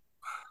year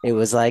it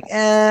was like,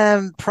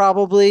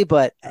 probably,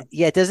 but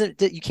yeah, it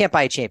doesn't. You can't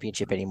buy a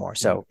championship anymore.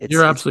 So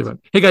you're absolutely right.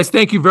 Hey guys,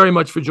 thank you very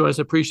much for joining us.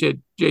 I appreciate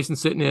Jason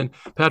sitting in.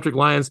 Patrick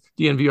Lyons,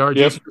 DNVR,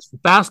 yep. Jason,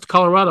 Fast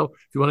Colorado.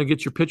 If you want to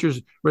get your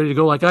pictures ready to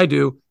go like I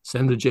do,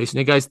 send them to Jason.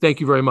 Hey guys, thank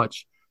you very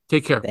much.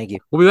 Take care. Thank you.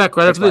 We'll be back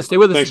right after this. Stay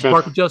with us. Thanks, This is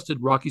Mark Adjusted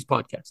Rockies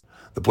Podcast.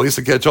 The place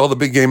to catch all the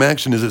big game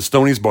action is at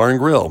Stoney's Bar and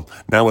Grill,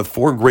 now with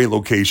 4 great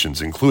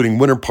locations, including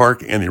Winter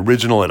Park and the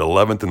original at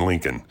 11th and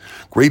Lincoln.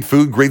 Great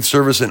food, great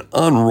service, and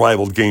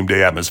unrivaled game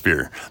day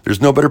atmosphere. There's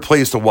no better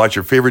place to watch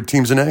your favorite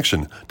teams in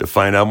action. To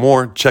find out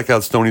more, check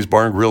out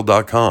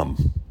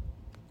Stoney'sBarandGrill.com.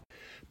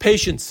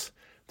 Patience.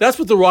 That's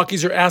what the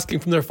Rockies are asking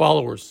from their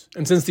followers.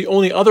 And since the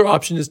only other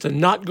option is to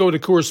not go to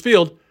Coors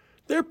Field,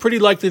 they're pretty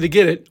likely to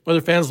get it,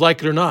 whether fans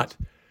like it or not.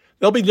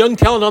 There'll be young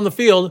talent on the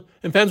field,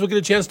 and fans will get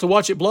a chance to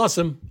watch it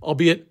blossom,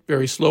 albeit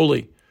very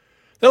slowly.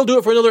 That'll do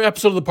it for another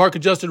episode of the Park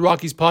Adjusted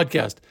Rockies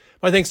podcast.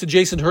 My thanks to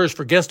Jason Hirsh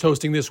for guest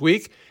hosting this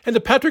week, and to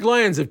Patrick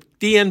Lyons of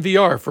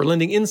DNVR for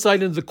lending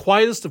insight into the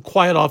quietest of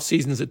quiet off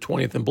seasons at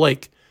 20th and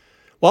Blake.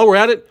 While we're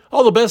at it,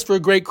 all the best for a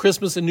great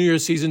Christmas and New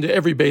Year's season to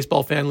every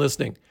baseball fan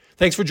listening.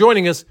 Thanks for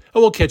joining us,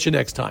 and we'll catch you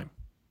next time.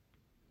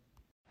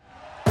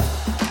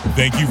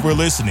 Thank you for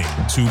listening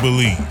to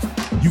Believe.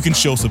 You can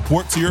show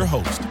support to your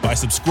host by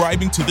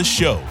subscribing to the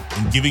show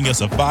and giving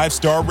us a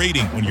 5-star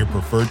rating on your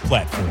preferred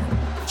platform.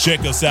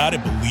 Check us out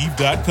at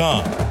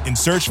Believe.com and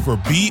search for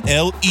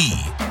BLEAV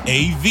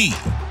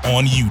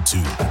on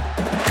YouTube.